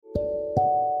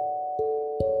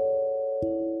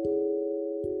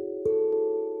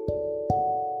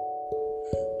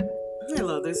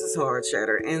this is Hard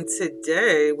Chatter, and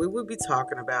today we will be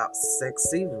talking about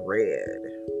Sexyy Red,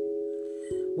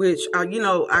 which,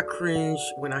 I cringe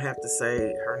when I have to say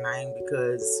her name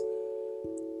because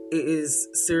it is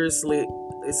seriously,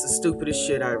 it's the stupidest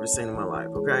shit I ever seen in my life,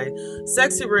 okay?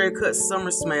 Sexyy Red cut Summer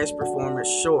Smash performance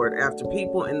short after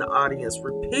people in the audience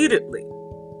repeatedly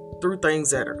threw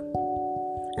things at her.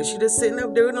 And she just sitting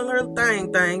up doing a little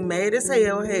thing, mad as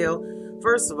hell.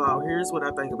 First of all, here's what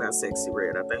I think about Sexyy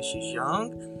Red. I think she's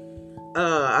young.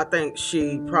 I think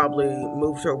she probably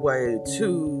moved her way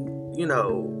to,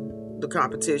 the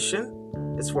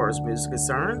competition as far as music is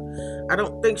concerned. I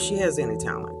don't think she has any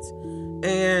talent.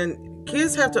 And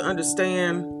kids have to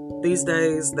understand these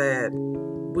days that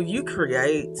when you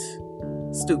create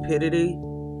stupidity,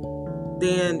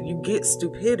 then you get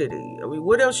stupidity. I mean,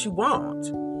 what else you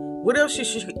want? What else is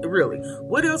she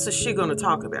going to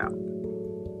talk about?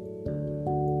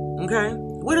 Okay?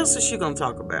 What else is she going to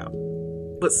talk about?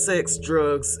 But sex,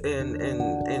 drugs, and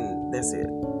that's it.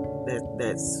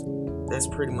 That's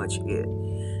pretty much it.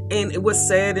 And what's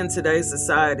sad in today's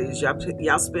society is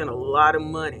y'all spend a lot of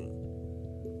money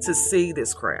to see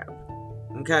this crap.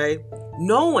 Okay?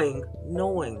 Knowing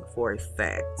for a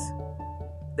fact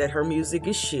that her music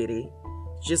is shitty,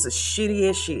 just as shitty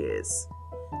as she is,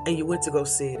 and you went to go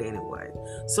see it anyway.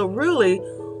 So really,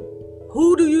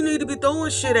 who do you need to be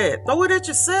throwing shit at? Throw it at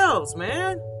yourselves,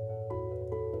 man.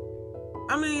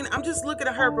 I mean, I'm just looking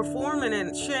at her performing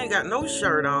and she ain't got no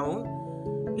shirt on.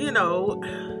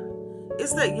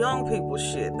 It's that young people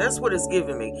shit. That's what it's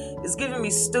giving me. It's giving me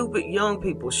stupid young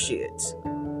people shit.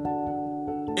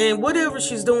 And whatever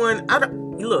she's doing,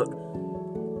 look,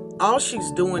 all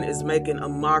she's doing is making a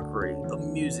mockery of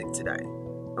music today.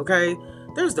 Okay?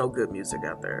 There's no good music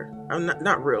out there.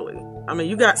 Not really. I mean,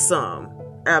 you got some.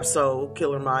 Ab-Soul,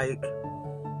 Killer Mike,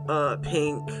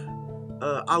 Pink.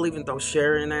 I'll even throw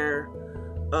Cher in there.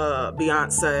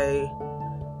 Beyonce.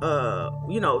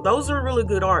 Those are really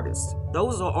good artists.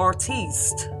 Those are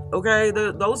artistes. Okay?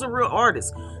 Those are real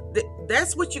artists.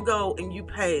 That's what you go and you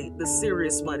pay the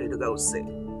serious money to go see.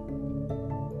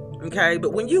 Okay?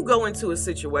 But when you go into a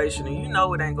situation and you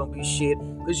know it ain't gonna be shit,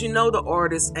 because you know the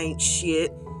artist ain't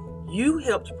shit, you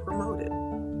helped promote it.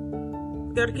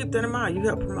 You gotta keep that in mind. You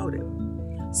helped promote it.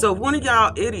 So if one of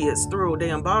y'all idiots threw a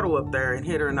damn bottle up there and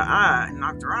hit her in the eye and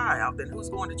knocked her eye out, then who's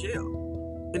going to jail?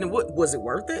 And then what was it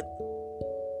worth it?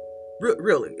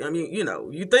 Really? I mean,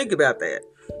 you think about that.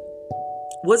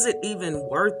 Was it even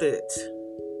worth it?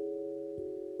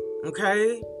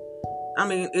 Okay? I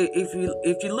mean, if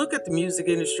you look at the music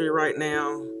industry right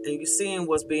now and you're seeing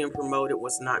what's being promoted,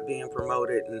 what's not being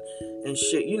promoted, and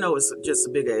shit, it's just a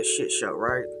big ass shit show,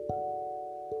 right?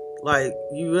 Like,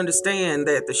 you understand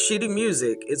that the shitty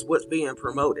music is what's being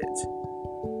promoted.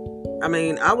 I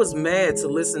mean, I was mad to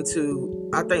listen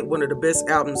to, I think, one of the best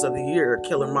albums of the year,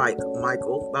 Killer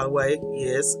Michael, by the way.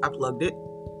 Yes, I plugged it.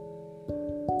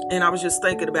 And I was just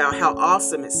thinking about how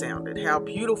awesome it sounded, how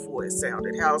beautiful it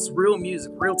sounded, how it's real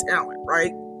music, real talent,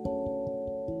 right?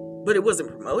 But it wasn't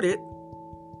promoted.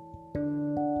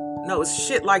 No, it's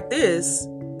shit like this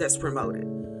that's promoted.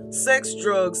 Sex,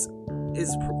 drugs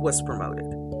is what's promoted.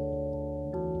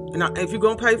 And if you're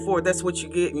going to pay for it, that's what you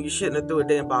get, and you shouldn't have threw a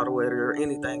damn bottle at her or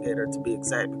anything at her, to be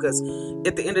exact, because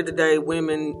at the end of the day,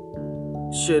 women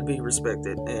should be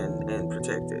respected and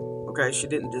protected. Okay, she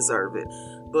didn't deserve it.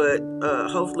 But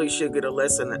hopefully she'll get a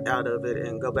lesson out of it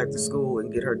and go back to school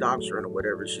and get her doctorate or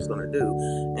whatever she's going to do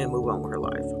and move on with her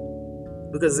life.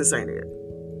 Because this ain't it.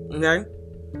 Okay?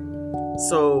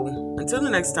 So, until the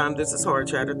next time, this is Hard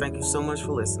Chatter. Thank you so much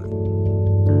for listening.